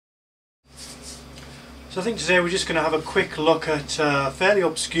So I think today we're just going to have a quick look at a fairly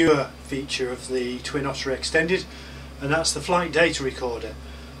obscure feature of the Twin Otter Extended, and that's the flight data recorder.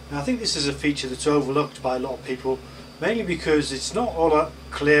 Now I think this is a feature that's overlooked by a lot of people, mainly because it's not all that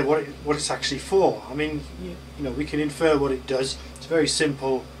clear what it's actually for. I mean, you know, we can infer what it does. It's a very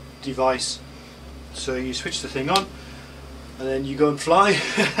simple device. So you switch the thing on, and then you go and fly,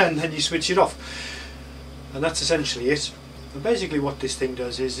 and then you switch it off, and that's essentially it. And basically what this thing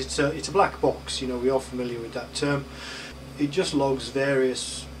does is it's a black box. You know, we're all familiar with that term. It just logs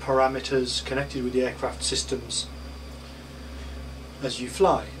various parameters connected with the aircraft systems as you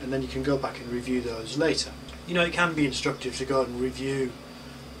fly, and then you can go back and review those later. You know, it can be instructive to go and review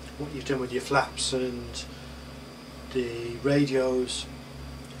what you've done with your flaps and the radios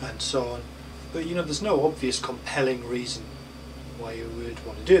and so on, but you know, there's no obvious compelling reason why you would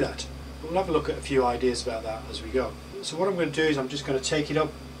want to do that. But we'll have a look at a few ideas about that as we go. So what I'm going to do is I'm just going to take it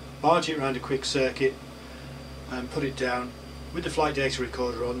up, barge it around a quick circuit and put it down with the flight data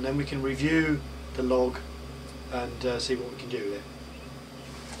recorder on, and then we can review the log and see what we can do with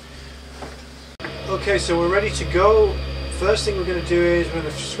it. Okay, so we're ready to go. First thing we're going to do is we're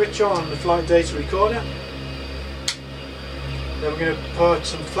going to switch on the flight data recorder. Then we're going to put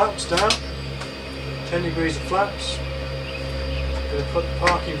some flaps down, 10 degrees of flaps. We're going to put the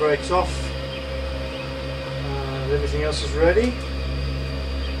parking brakes off. Everything else is ready.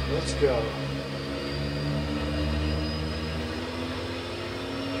 Let's go.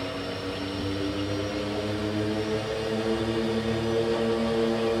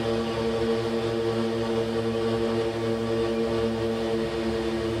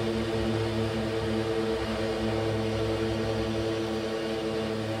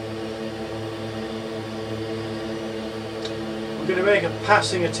 We're going to make a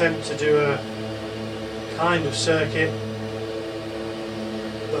passing attempt to do a kind of circuit,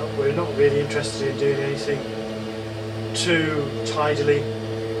 but we're not really interested in doing anything too tidily.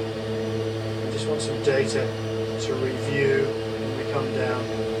 We just want some data to review when we come down.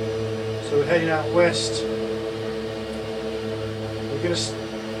 So we're heading out west. We're going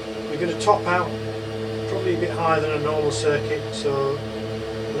to top out probably a bit higher than a normal circuit, so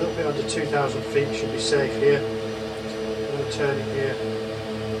a little bit under 2,000 feet should be safe here. I'm going to turn it here.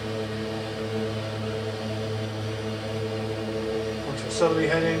 Southerly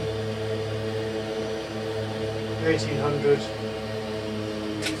heading, 1800,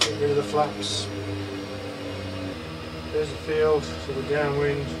 get rid of the flaps. There's the field, so we're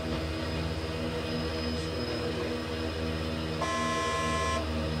downwind.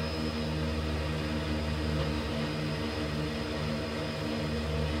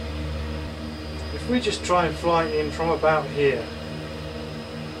 If we just try and fly in from about here,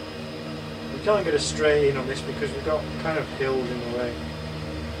 we can't get a straight in on this because we've got kind of hills in the way.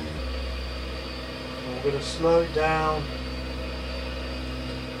 I'm going to slow it down.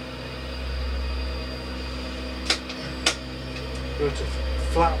 Go to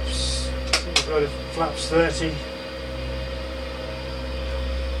flaps. I think we'll go to flaps 30.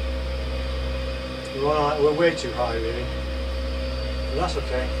 We're way too high really, but that's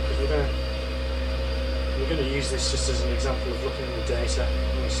okay because we're going to use this just as an example of looking at the data.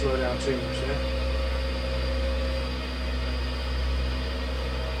 I'm going to slow down too much there.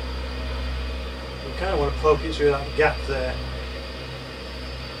 I kind of want to poke it through that gap there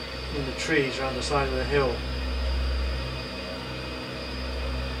in the trees around the side of the hill.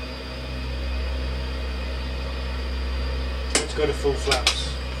 Let's go to full flaps.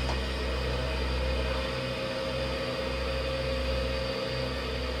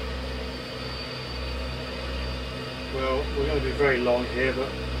 Well, we're going to be very long here, but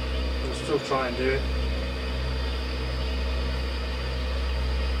we'll still try and do it.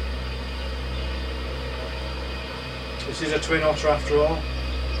 This is a Twin Otter after all.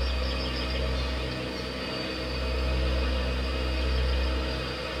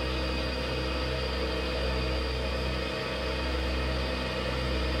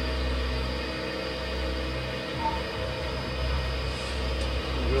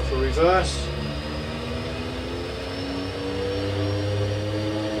 We'll go for reverse.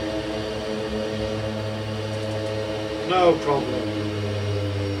 No problem.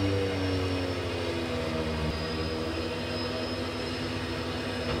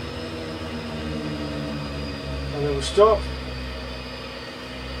 And then we'll stop,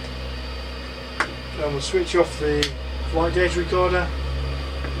 and we'll switch off the flight data recorder,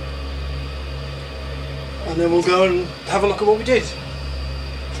 and then we'll go and have a look at what we did.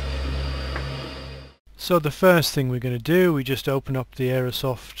 So the first thing we're going to do, we just open up the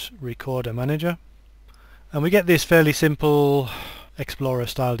Aerosoft Recorder Manager, and we get this fairly simple Explorer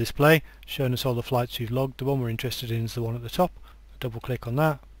style display showing us all the flights we've logged. The one we're interested in is the one at the top. Double click on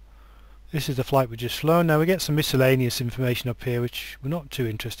that. This is the flight we just flown. Now we get some miscellaneous information up here which we're not too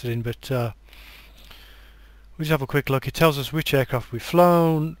interested in, but we'll just have a quick look. It tells us which aircraft we've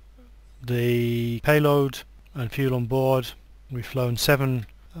flown, the payload and fuel on board. We've flown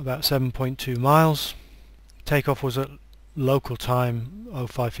about 7.2 miles. Takeoff was at local time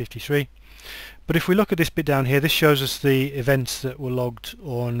 05:53. But if we look at this bit down here, this shows us the events that were logged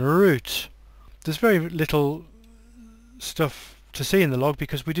en route. There's very little stuff to see in the log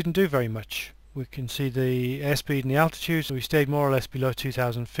because we didn't do very much. We can see the airspeed and the altitude, so we stayed more or less below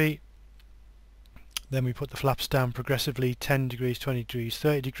 2,000 feet. Then we put the flaps down progressively, 10 degrees, 20 degrees,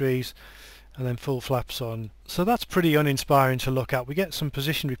 30 degrees, and then full flaps on. So that's pretty uninspiring to look at. We get some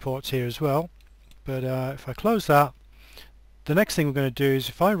position reports here as well, but if I close that, the next thing we're going to do is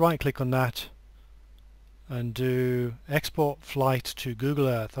if I right click on that and do export flight to Google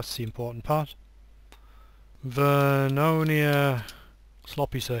Earth, that's the important part. Vernonia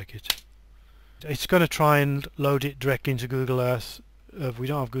sloppy circuit. It's going to try and load it directly into Google Earth. We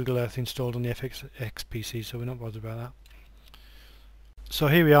don't have Google Earth installed on the FX PC, so we're not bothered about that. So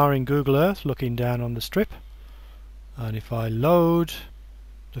here we are in Google Earth looking down on the strip, and if I load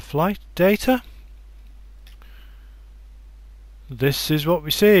the flight data, this is what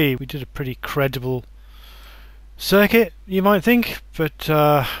we see. We did a pretty credible circuit, you might think, but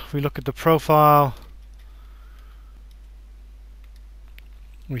if we look at the profile,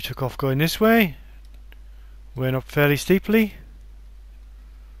 we took off going this way, went up fairly steeply,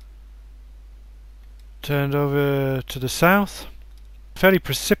 turned over to the south, fairly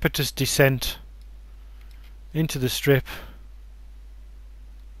precipitous descent into the strip.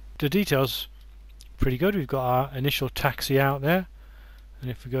 The details pretty good. We've got our initial taxi out there, and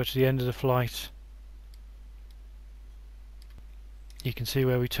if we go to the end of the flight, you can see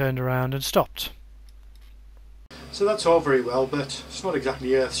where we turned around and stopped. So that's all very well, but it's not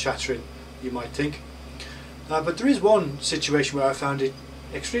exactly earth-shattering, you might think. But there is one situation where I found it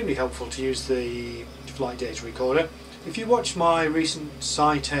extremely helpful to use the flight data recorder. If you watch my recent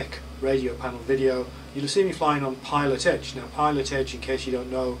SciTech radio panel video, you'll see me flying on Pilot Edge. Now Pilot Edge, in case you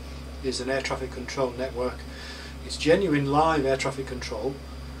don't know, is an air traffic control network. It's genuine live air traffic control,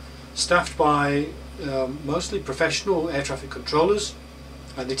 staffed by mostly professional air traffic controllers,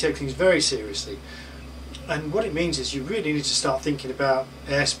 and they take things very seriously. And what it means is you really need to start thinking about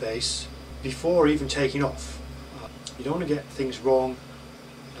airspace before even taking off. You don't want to get things wrong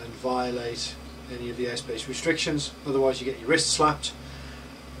and violate any of the airspace restrictions, otherwise you get your wrist slapped.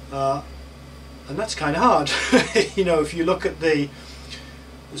 And that's kind of hard. You know, if you look at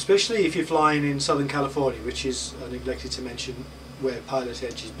especially if you're flying in Southern California, which is, I neglected to mention where Pilot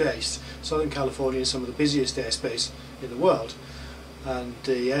Edge is based. Southern California is some of the busiest airspace in the world, and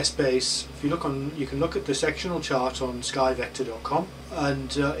the airspace, if you look on, you can look at the sectional chart on skyvector.com,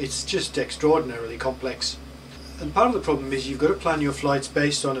 and it's just extraordinarily complex. And part of the problem is you've got to plan your flights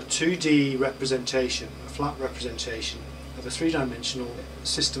based on a 2D representation, a flat representation of a three-dimensional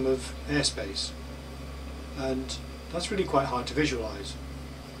system of airspace, and that's really quite hard to visualize.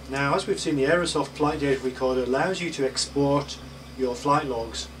 Now, as we've seen, the Aerosoft flight data recorder allows you to export your flight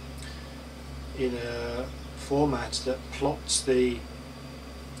logs in a format that plots the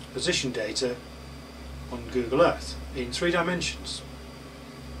position data on Google Earth in 3 dimensions.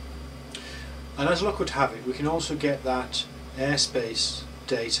 And as luck would have it, we can also get that airspace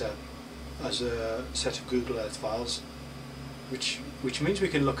data as a set of Google Earth files, which means we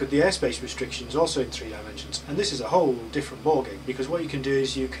can look at the airspace restrictions also in 3 dimensions. And this is a whole different ballgame, because what you can do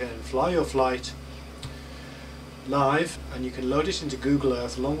is you can fly your flight live and you can load it into Google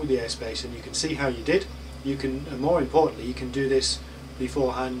Earth along with the airspace, and you can see how you did. You can, and more importantly, you can do this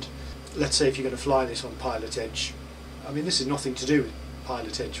beforehand. Let's say if you're going to fly this on Pilot Edge, I mean, this is nothing to do with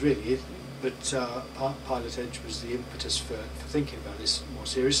Pilot Edge really, but Pilot Edge was the impetus for thinking about this more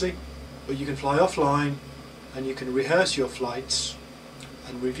seriously. But you can fly offline and you can rehearse your flights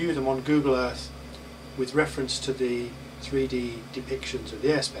and review them on Google Earth with reference to the 3D depictions of the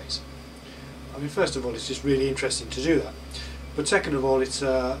airspace. I mean, first of all, it's just really interesting to do that, but second of all, it's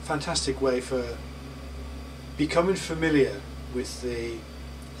a fantastic way for becoming familiar with the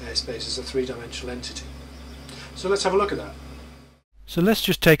airspace as a 3-dimensional entity. So let's have a look at that. So let's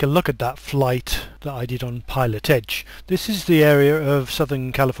just take a look at that flight that I did on Pilot Edge. This is the area of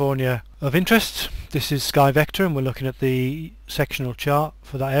Southern California of interest. This is SkyVector, and we're looking at the sectional chart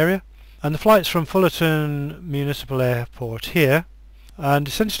for that area. And the flight's from Fullerton Municipal Airport here. And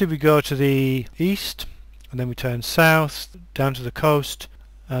essentially we go to the east, and then we turn south, down to the coast,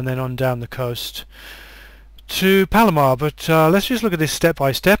 and then on down the coast to Palomar, but let's just look at this step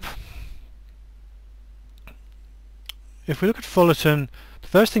by step. If we look at Fullerton, the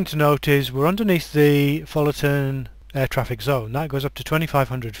first thing to note is we're underneath the Fullerton air traffic zone. That goes up to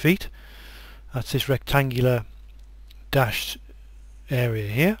 2,500 feet. That's this rectangular dashed area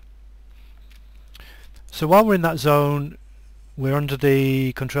here. So while we're in that zone, we're under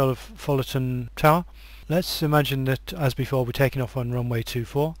the control of Fullerton Tower. Let's imagine that, as before, we're taking off on runway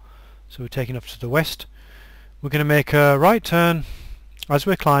 24. So we're taking off to the west. We're going to make a right turn as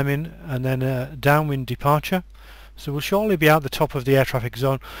we're climbing, and then a downwind departure. So we'll shortly be out the top of the air traffic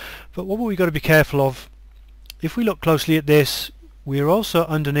zone. But what we've got to be careful of, if we look closely at this, we're also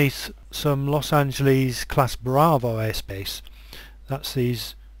underneath some Los Angeles Class Bravo airspace. That's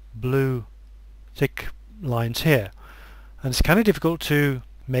these blue thick lines here. And it's kind of difficult to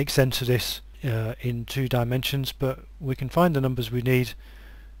make sense of this in 2 dimensions, but we can find the numbers we need.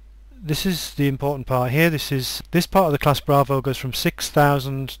 This is the important part here. This part of the Class Bravo goes from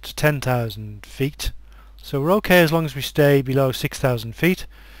 6,000 to 10,000 feet. So we're okay as long as we stay below 6,000 feet.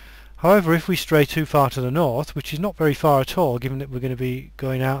 However, if we stray too far to the north, which is not very far at all, given that we're going to be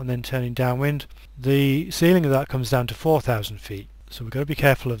going out and then turning downwind, the ceiling of that comes down to 4,000 feet. So we've got to be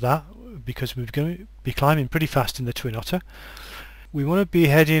careful of that, because we're going to be climbing pretty fast in the Twin Otter. We want to be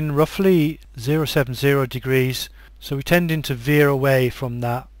heading roughly 070 degrees, so we tend to veer away from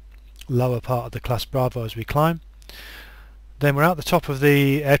that lower part of the Class Bravo as we climb. Then we're out the top of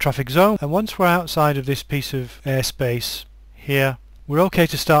the air traffic zone, and once we're outside of this piece of airspace here, we're okay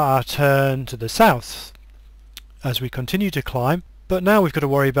to start our turn to the south as we continue to climb. But now we've got to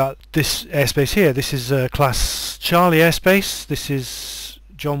worry about this airspace here. This is Class Charlie airspace. This is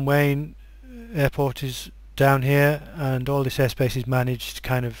John Wayne Airport is down here, and all this airspace is managed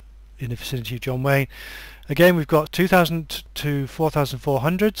kind of in the vicinity of John Wayne. Again, we've got 2,000 to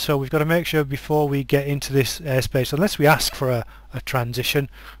 4,400, so we've got to make sure before we get into this airspace, unless we ask for a transition,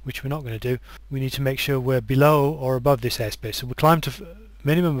 which we're not going to do, we need to make sure we're below or above this airspace. So we climb to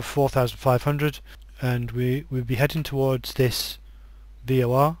minimum of 4,500, and we'll be heading towards this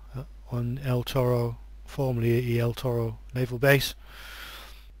VOR on El Toro, formerly El Toro Naval Base.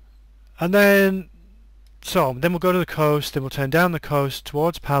 And then we'll go to the coast, then we'll turn down the coast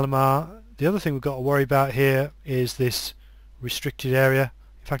towards Palomar. The other thing we've got to worry about here is this restricted area.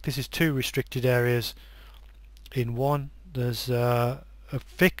 In fact, this is 2 restricted areas in one. There's a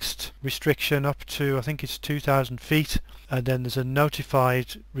fixed restriction up to, I think it's 2,000 feet, and then there's a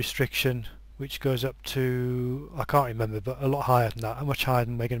notified restriction which goes up to, I can't remember, but a lot higher than that, much higher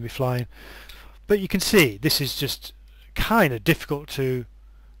than we're going to be flying. But you can see this is just kind of difficult to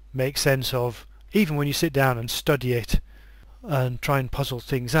make sense of, even when you sit down and study it and try and puzzle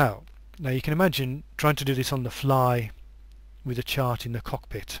things out. Now you can imagine trying to do this on the fly with a chart in the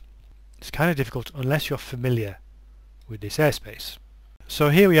cockpit. It's kind of difficult unless you're familiar with this airspace. So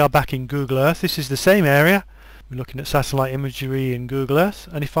here we are back in Google Earth. This is the same area. We're looking at satellite imagery in Google Earth,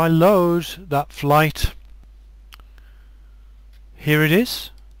 and if I load that flight, here it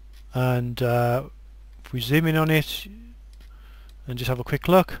is, and if we zoom in on it and just have a quick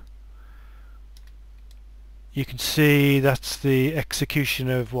look, you can see that's the execution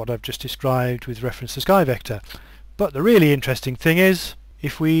of what I've just described with reference to SkyVector. But the really interesting thing is,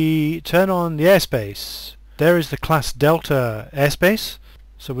 if we turn on the airspace, there is the Class Delta airspace.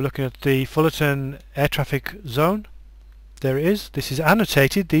 So we're looking at the Fullerton air traffic zone. There it is. This is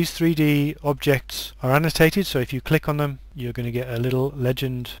annotated. These 3D objects are annotated, so if you click on them you're going to get a little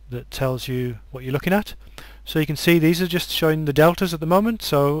legend that tells you what you're looking at. So you can see these are just showing the deltas at the moment.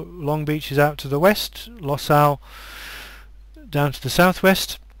 So Long Beach is out to the west, Los Al down to the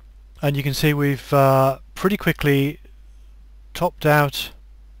southwest, and you can see we've pretty quickly topped out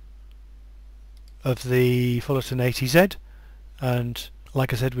of the Fullerton ATZ, and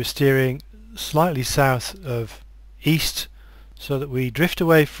like I said, we're steering slightly south of east so that we drift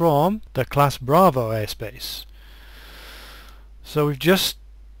away from the Class Bravo airspace. So we've just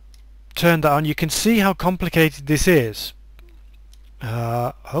turned that on. You can see how complicated this is.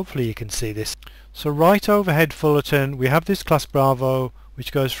 Hopefully you can see this. So right overhead Fullerton we have this Class Bravo,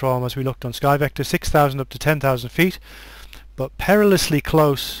 which goes from, as we looked on SkyVector, 6,000 up to 10,000 feet, but perilously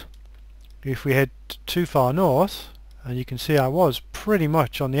close if we head too far north, and you can see I was pretty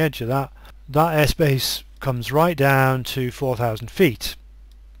much on the edge of that airspace comes right down to 4,000 feet,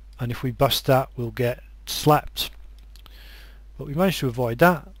 and if we bust that we'll get slapped. But we managed to avoid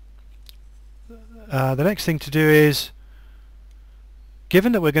that. The next thing to do is,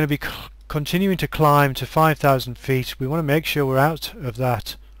 given that we're going to be continuing to climb to 5,000 feet, we want to make sure we're out of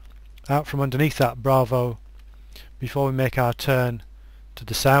that, out from underneath that Bravo before we make our turn to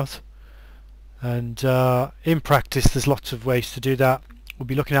the south. And in practice there's lots of ways to do that. We'll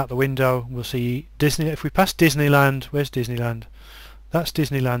be looking out the window, we'll see Disney. If we pass Disneyland, where's Disneyland? That's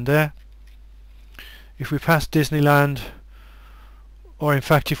Disneyland there. If we pass Disneyland, or in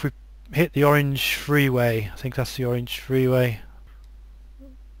fact if we hit the orange freeway, I think that's the orange freeway.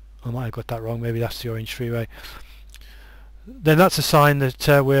 I might have got that wrong, maybe that's the orange freeway. Then that's a sign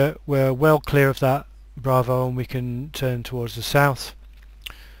that we're well clear of that Bravo and we can turn towards the south.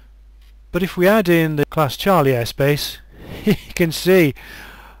 But if we add in the Class Charlie airspace, you can see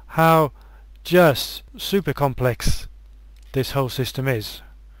how just super complex this whole system is.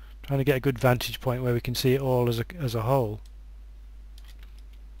 Trying to get a good vantage point where we can see it all as a whole.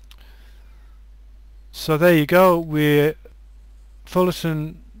 So there you go, we're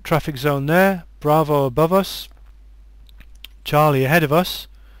Fullerton traffic zone there, Bravo above us, Charlie ahead of us,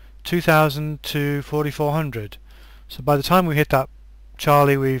 2000 to 4400. So by the time we hit that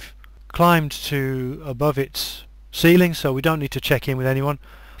Charlie, we've climbed to above its ceiling, so we don't need to check in with anyone.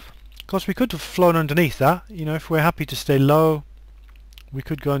 Of course we could have flown underneath that, you know, if we're happy to stay low we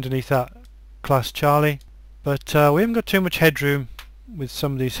could go underneath that Class Charlie, but we haven't got too much headroom with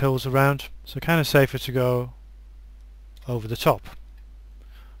some of these hills around, so kind of safer to go over the top.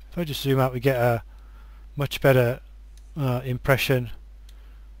 If I just zoom out we get a much better impression.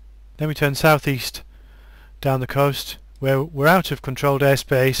 Then we turn southeast down the coast where we're out of controlled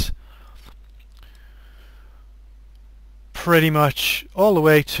airspace pretty much all the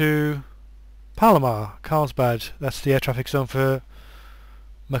way to Palomar, Carlsbad. That's the air traffic zone for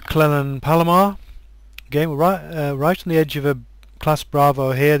McClellan Palomar. Again, we're right on the edge of a Class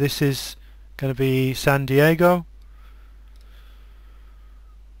Bravo here. This is going to be San Diego,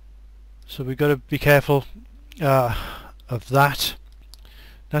 so we've got to be careful of that.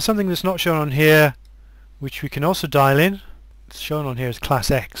 Now something that's not shown on here, which we can also dial in, it's shown on here as Class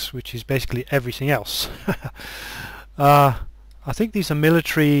X, which is basically everything else. I think these are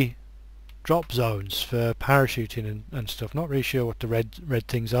military drop zones for parachuting and stuff. Not really sure what the red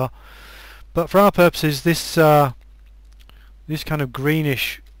things are, but for our purposes this this kind of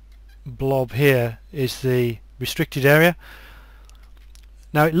greenish blob here is the restricted area.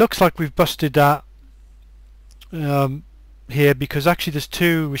 Now it looks like we've busted that here, because actually there's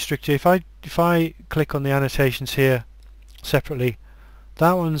two restricted. If I click on the annotations here separately,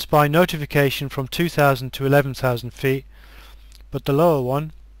 that one's by notification from 2000 to 11,000 feet, but the lower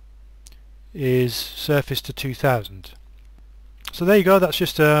one is surface to 2000. So there you go, that's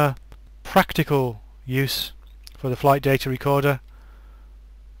just a practical use for the flight data recorder,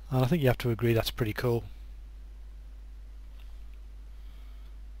 and I think you have to agree that's pretty cool.